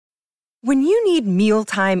When you need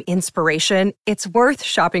mealtime inspiration, it's worth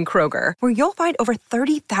shopping Kroger, where you'll find over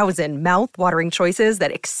 30,000 mouth-watering choices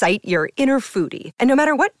that excite your inner foodie. And no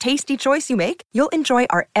matter what tasty choice you make, you'll enjoy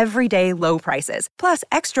our everyday low prices, plus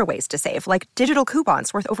extra ways to save, like digital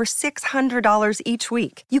coupons worth over $600 each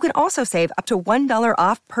week. You can also save up to $1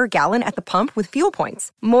 off per gallon at the pump with fuel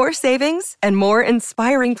points. More savings and more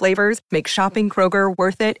inspiring flavors make shopping Kroger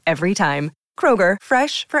worth it every time. Kroger,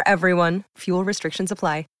 fresh for everyone. Fuel restrictions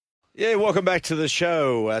apply. Yeah, welcome back to the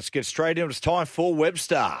show. Let's get straight in. It's time for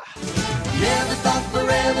Webster. Never thought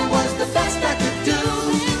forever was the best I could do.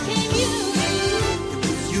 It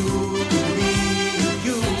was you, me,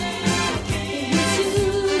 you.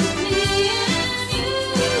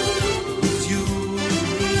 It was you,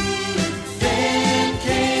 me, then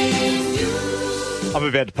came you. I'm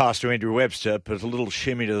about to pass to Andrew Webster, but a little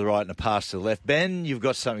shimmy to the right and a pass to the left. Ben, you've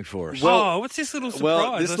got something for us. What's this little surprise?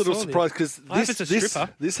 Well, this little surprise, because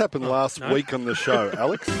this happened last week on the show,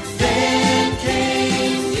 Alex. Then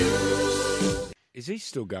came you. Is he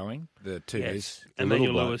still going, the TVs? Yes.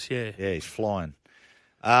 Emmanuel Lewis, yeah. Yeah, he's flying.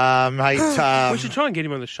 Mate, We should try and get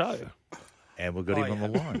him on the show. and we've got him on the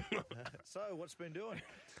line. So, what's been doing?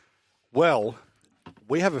 Well,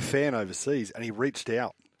 we have a fan overseas, and he reached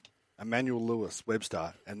out, Emmanuel Lewis,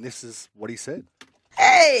 Webster, and this is what he said.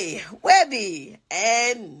 Hey, Webby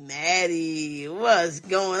and Maddie, what's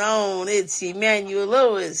going on? It's Emmanuel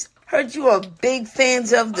Lewis. Heard you are big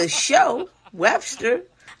fans of the show, Webster.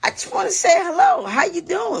 I just want to say hello. How you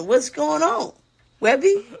doing? What's going on?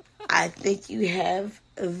 Webby, I think you have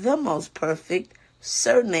the most perfect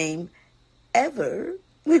surname ever.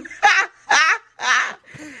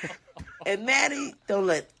 And Maddie, don't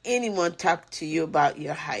let anyone talk to you about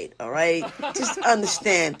your height, all right? Just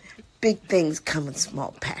understand, big things come in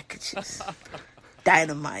small packages.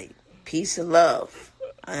 Dynamite. Peace and love.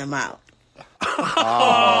 I am out. There you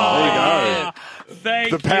go.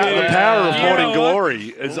 Thank The power of Morning Glory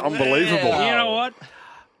is unbelievable. You know what?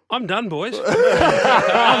 I'm done, boys.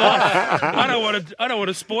 I don't want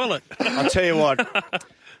to spoil it. I'll tell you what.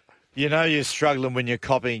 You know you're struggling when you're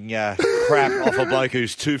copying crap off a bloke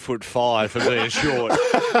who's 2'5" for being short.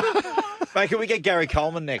 Mate, can we get Gary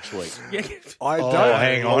Coleman next week? Yeah. I don't.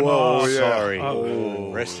 Hang on. Oh, yeah. Sorry.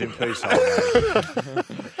 Oh. Rest in peace, old mate.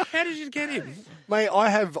 How did you get him? Mate, I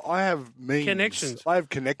have means. Connections. I have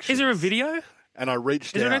connections. Is there a video? And I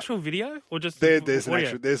reached out. Is there an actual video or just There's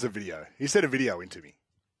audio? a video. He sent a video into me.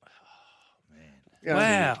 Oh, man.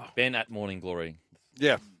 Yeah, Wow. Ben at Morning Glory.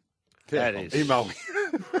 Yeah. That is. Email me.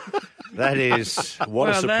 That is. What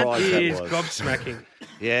a surprise that is was. gobsmacking.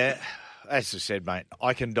 Yeah. As I said, mate,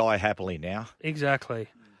 I can die happily now. Exactly.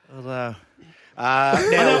 Although, Now,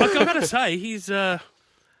 now I've got to say, he's got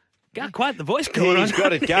quite the voice going on. he's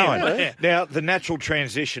got it going. Yeah. Now, the natural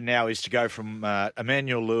transition now is to go from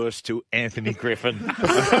Emmanuel Lewis to Anthony Griffin.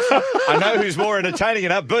 I know who's more entertaining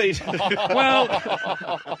and upbeat. Well,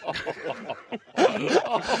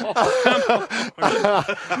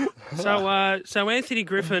 so Anthony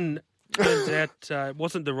Griffin turns out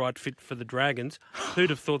wasn't the right fit for the Dragons. Who'd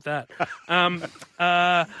have thought that? But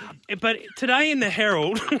today in the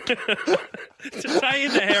Herald, I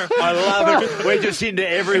love it. We're just into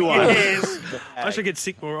everyone. Yes. I should get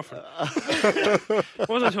sick more often. What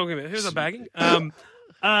was I talking about? Who was I bagging?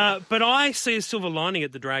 But I see a silver lining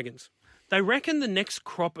at the Dragons. They reckon the next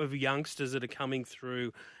crop of youngsters that are coming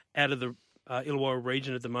through out of the Illawarra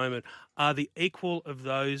region at the moment are the equal of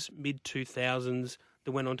those mid-2000s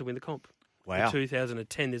that went on to win the comp. Wow. In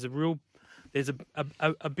 2010. There's a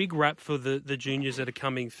big rap for the juniors that are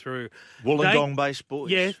coming through. Wollongong-based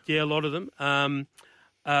boys. Yeah, a lot of them.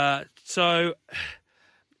 So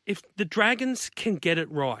if the Dragons can get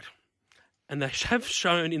it right, and they have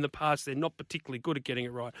shown in the past they're not particularly good at getting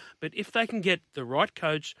it right, but if they can get the right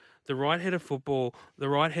coach, the right head of football, the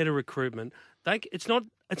right head of recruitment, it's not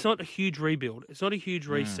a huge rebuild. It's not a huge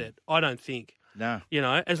reset, I don't think. No. You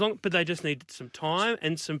know, but they just need some time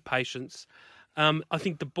and some patience. I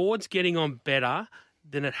think the board's getting on better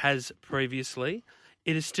than it has previously.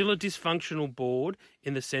 It is still a dysfunctional board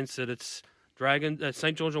in the sense that it's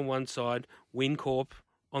St. George on one side, Win Corp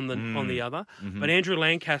on the other. Mm-hmm. But Andrew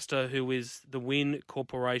Lancaster, who is the Win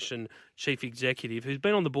Corporation chief executive, who's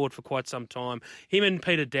been on the board for quite some time, him and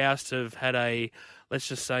Peter Doust have had a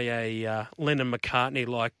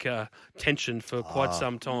Lennon-McCartney-like tension for quite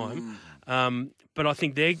some time. But I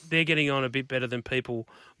think they're getting on a bit better than people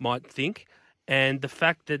might think. And the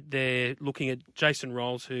fact that they're looking at Jason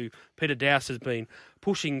Rolls, who Peter Doust has been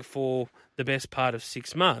pushing for the best part of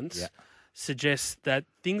 6 months, suggests that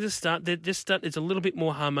things it's a little bit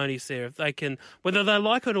more harmonious there. If they can, whether they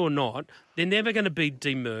like it or not, they're never going to be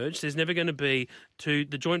demerged. There's never going to be the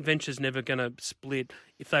joint venture's never going to split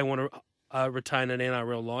if they want to retain an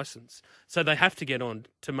NRL license. So they have to get on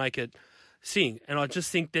to make it sing. And I just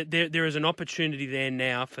think that there is an opportunity there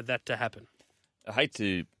now for that to happen. I hate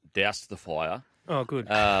to douse the fire. Oh, good.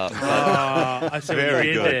 I see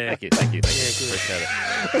Very good. There. Thank you. Yeah,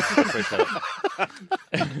 good. Appreciate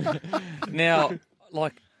it. Now,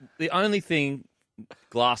 like, the only thing,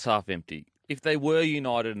 glass half empty, if they were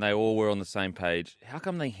united and they all were on the same page, how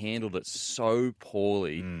come they handled it so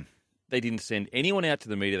poorly? They didn't send anyone out to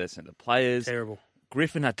the media. They sent the players. Terrible.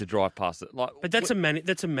 Griffin had to drive past it. But that's a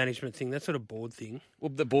management thing. That's not a board thing. Well,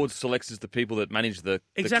 the board selects as the people that manage the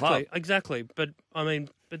club. Exactly. But I mean,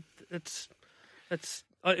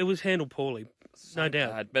 it was handled poorly, no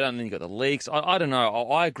doubt. But then you got the leaks. I don't know.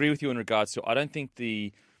 I agree with you in regards to. I don't think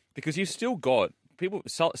because you've still got people.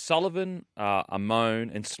 Sullivan, Amone,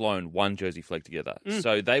 and Sloan won jersey flag together,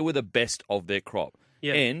 so they were the best of their crop.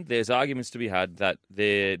 Yeah. And there's arguments to be had that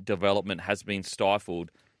their development has been stifled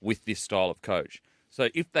with this style of coach. So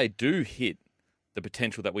if they do hit the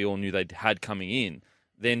potential that we all knew they had coming in,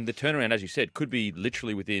 then the turnaround, as you said, could be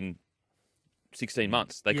literally within 16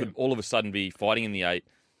 months. They could all of a sudden be fighting in the 8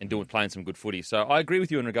 and playing some good footy. So I agree with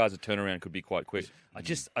you in regards to turnaround could be quite quick.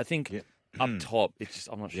 I think up top,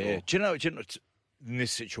 I'm not sure. Yeah. Do you know, in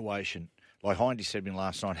this situation, like Hindy said to me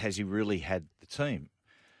last night, has he really had the team,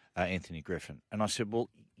 Anthony Griffin? And I said, well,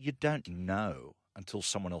 you don't know until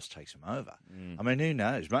someone else takes him over. I mean, who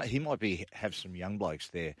knows? He might have some young blokes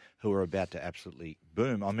there who are about to absolutely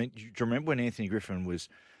boom. I mean, do you remember when Anthony Griffin was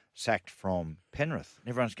sacked from Penrith? And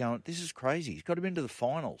everyone's going, this is crazy. He's got him into the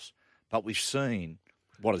finals. But we've seen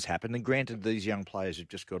what has happened. And granted, these young players have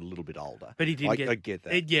just got a little bit older. But he didn't I get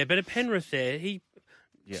that. Yeah, but at Penrith there,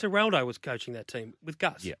 Serraldo was coaching that team with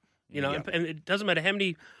Gus. Yeah. And it doesn't matter how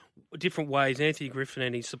many different ways Anthony Griffin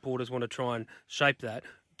and his supporters want to try and shape that.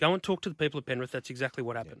 Go and talk to the people at Penrith. That's exactly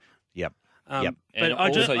what happened. Yep. And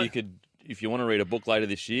but you could, if you want to read a book later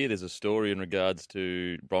this year, there's a story in regards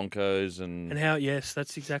to Broncos and how. Yes,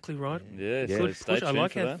 that's exactly right. Yeah. Good push. I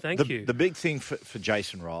like it. Thank you. The big thing for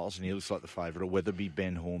Jason Riles, and he looks like the favourite, or whether it be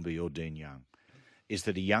Ben Hornby or Dean Young, is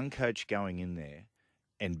that a young coach going in there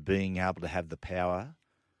and being able to have the power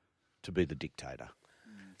to be the dictator.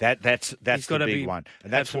 That's the big one,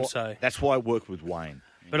 and that's why I worked with Wayne.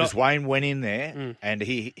 Because Wayne went in there and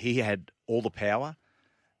he had all the power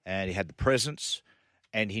and he had the presence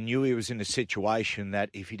and he knew he was in a situation that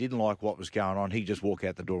if he didn't like what was going on, he'd just walk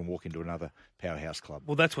out the door and walk into another powerhouse club.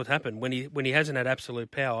 Well, that's what happened. When he hasn't had absolute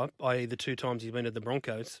power, i.e. the 2 times he's been at the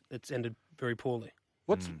Broncos, it's ended very poorly.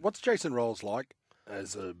 What's Jason Rolls like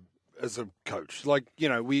as a coach? Like,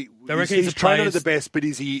 reckon he's a trainer at the best, but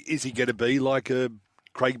is he going to be like a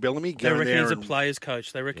Craig Bellamy? They reckon he's a players'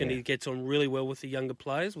 coach. They reckon he gets on really well with the younger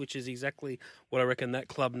players, which is exactly what I reckon that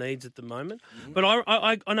club needs at the moment. But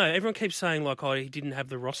I know everyone keeps saying he didn't have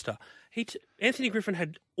the roster. Anthony Griffin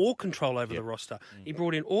had all control over the roster. He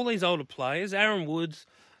brought in all these older players, Aaron Woods,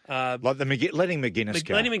 letting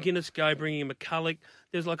McGuinness go, bringing in McCulloch.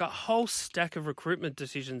 There's like a whole stack of recruitment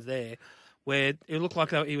decisions there, where it looked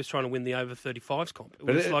like he was trying to win the over 35s comp.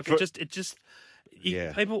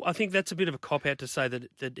 People, I think that's a bit of a cop-out to say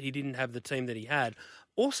that he didn't have the team that he had.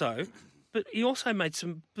 But he also made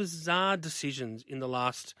some bizarre decisions in the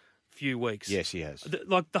last few weeks. Yes, he has.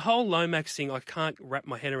 Like the whole Lomax thing, I can't wrap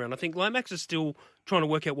my head around. I think Lomax is still trying to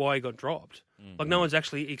work out why he got dropped. Like no one's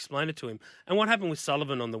actually explained it to him. And what happened with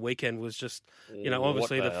Sullivan on the weekend was just,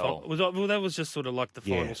 obviously that was just sort of like the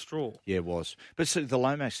final straw. Yeah, it was. But see, the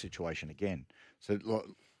Lomax situation again. So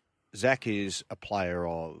Zach is a player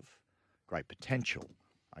of great potential.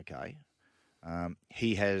 Okay,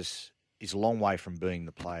 he is a long way from being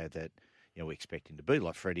the player that we expect him to be.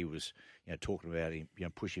 Like Freddie was, talking about him,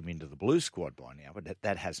 push him into the blue squad by now, but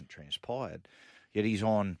that hasn't transpired. Yet he's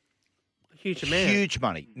on huge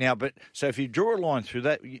money now. But so if you draw a line through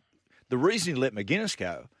that, the reason he let McGuinness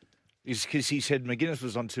go is because he said McGuinness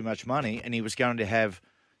was on too much money and he was going to have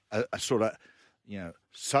a sort of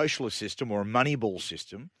socialist system or a money ball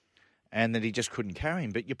system. And that he just couldn't carry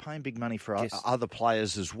him. But you're paying big money for other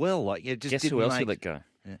players as well. Like, guess who else you let go?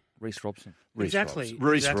 Yeah. Reece Robson. Reece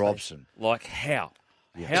Robson. Like, how?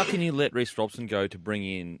 Yeah. How can you let Reece Robson go to bring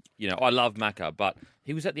in, I love Macca, but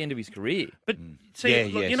he was at the end of his career. But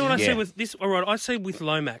see, what I see with this, all right, I see with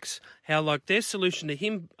Lomax, how like their solution to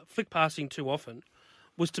him flick passing too often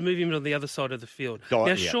was to move him to the other side of the field.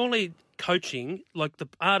 Surely coaching, like the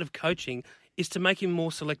art of coaching, is to make him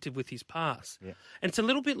more selective with his pass. Yeah. And it's a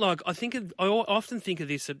little bit like, I often think of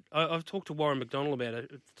this, I've talked to Warren McDonald about it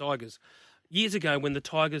at the Tigers. Years ago, when the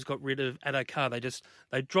Tigers got rid of Adokar,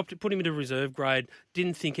 they dropped it, put him into reserve grade,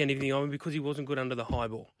 didn't think anything of him because he wasn't good under the high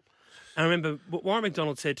ball. And I remember what Warren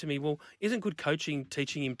McDonald said to me, well, isn't good coaching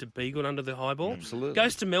teaching him to be good under the high ball? Absolutely.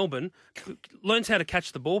 Goes to Melbourne, learns how to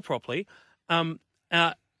catch the ball properly,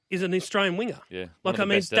 is an Australian winger. Yeah, like, I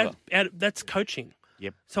mean, that's coaching.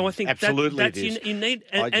 Yep. So I think absolutely that's it is. you need,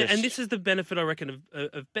 and this is the benefit, I reckon,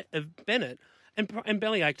 of Bennett and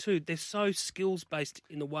Bellyache too. They're so skills based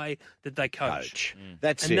in the way that they coach.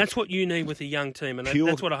 That's and it. that's what you need with a young team, and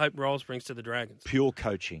that's what I hope Rolls brings to the Dragons. Pure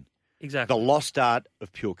coaching. Exactly. The lost art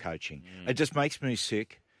of pure coaching. It just makes me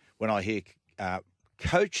sick when I hear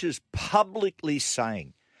coaches publicly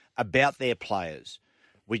saying about their players,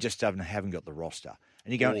 we just haven't got the roster.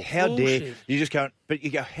 And you're going, how dare you? Just going, but you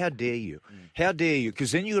go, how dare you? How dare you?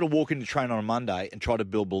 Because then you've got to walk into train on a Monday and try to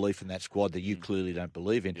build belief in that squad that you clearly don't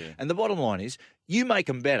believe in. Yeah. And the bottom line is, you make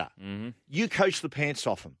them better. You coach the pants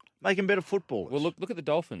off them. Make them better footballers. Well, look at the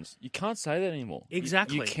Dolphins. You can't say that anymore.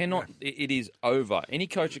 Exactly. You cannot. It is over. Any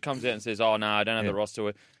coach that comes out and says, "Oh no, I don't have the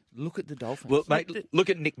roster," look at the Dolphins. Well, mate,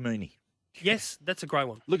 look at Nick Mooney. Yes, that's a great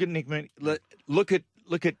one. Look at Nick Mooney. Look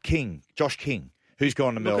at King, Josh King, who's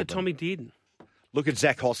gone to Melbourne. Look at Tommy Dearden. Look at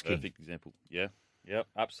Zach Hosking. Perfect example. Yeah.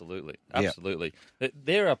 Absolutely.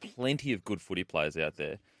 There are plenty of good footy players out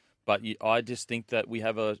there, but I just think that we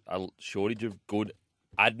have a shortage of good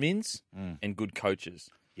admins and good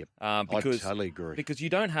coaches. Yep, because, I totally agree. Because you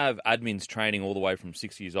don't have admins training all the way from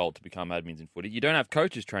 6 years old to become admins in footy. You don't have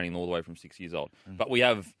coaches training all the way from 6 years old. But we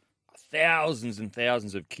have thousands and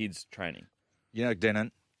thousands of kids training. You know,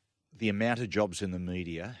 Denon, the amount of jobs in the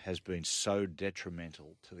media has been so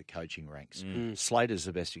detrimental to the coaching ranks. Slater's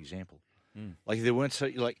the best example. Like, if there weren't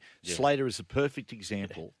Slater is the perfect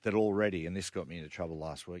example that already, and this got me into trouble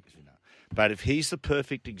last week, as you know. But if he's the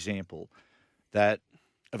perfect example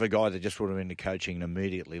of a guy that just would have been into coaching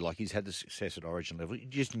immediately, like he's had the success at Origin level, you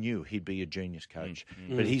just knew he'd be a genius coach.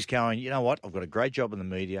 But he's going, you know what, I've got a great job in the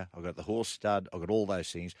media, I've got the horse stud, I've got all those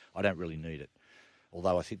things, I don't really need it.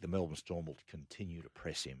 Although I think the Melbourne Storm will continue to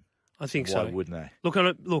press him. I think Why so. wouldn't they?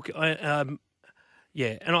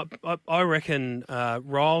 I reckon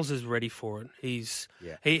Riles is ready for it. He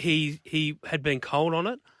had been cold on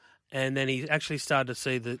it, and then he actually started to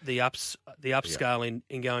see the upscale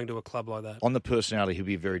in going to a club like that. On the personality, he'll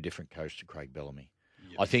be a very different coach to Craig Bellamy.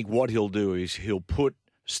 Yep. I think what he'll do is he'll put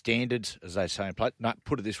standards, as they say in play. No,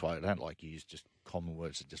 put it this way, I don't like to use just common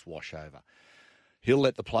words that just wash over. He'll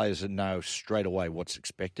let the players know straight away what's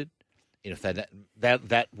expected. And if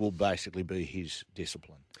that will basically be his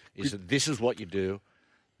discipline. Is that this is what you do,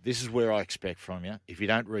 this is where I expect from you. If you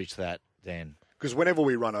don't reach that, then... Because whenever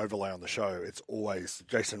we run overlay on the show, it's always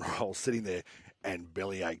Jason Rolls sitting there and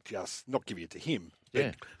Bellyache just not giving it to him.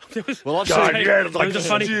 Yeah. There was a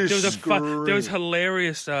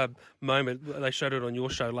hilarious moment. They showed it on your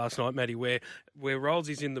show last night, Matty, where Rolls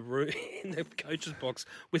is in the room in the coach's box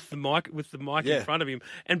with the mic in front of him,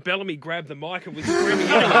 and Bellamy grabbed the mic and was screaming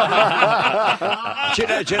at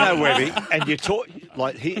him. Do you know, Webby? And you talk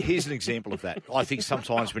like here's an example of that. I think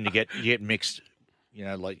sometimes when you get mixed, you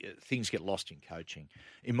know, like things get lost in coaching.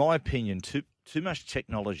 In my opinion, too much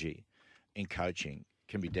technology in coaching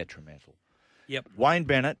can be detrimental. Yep. Wayne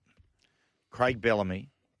Bennett, Craig Bellamy,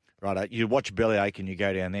 right? You watch Bellyache and you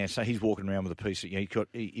go down there. So he's walking around with a piece of,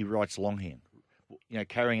 he writes longhand,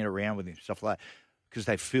 carrying it around with him, stuff like that, because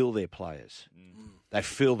they feel their players. They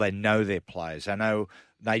feel they know their players. They know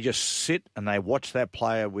they just sit and they watch that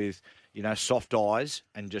player with, soft eyes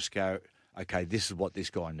and just go, okay, this is what this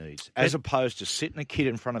guy needs, as opposed to sitting a kid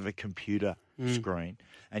in front of a computer screen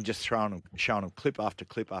and just showing them clip after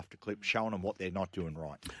clip after clip, showing them what they're not doing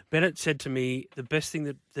right. Bennett said to me the best thing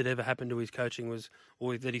that ever happened to his coaching was,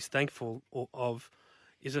 or that he's thankful of,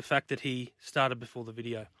 is the fact that he started before the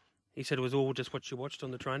video. He said it was all just what you watched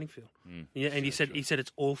on the training field. Yeah, and he said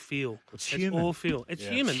it's all feel. It's human. All feel. It's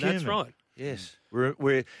human. That's right. Yes, we're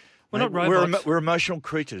not robots. We're emotional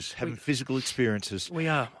creatures having physical experiences. We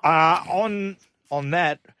are. On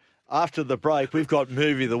that, after the break, we've got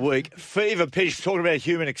Movie of the Week. Fever Pitch, talking about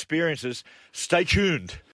human experiences. Stay tuned.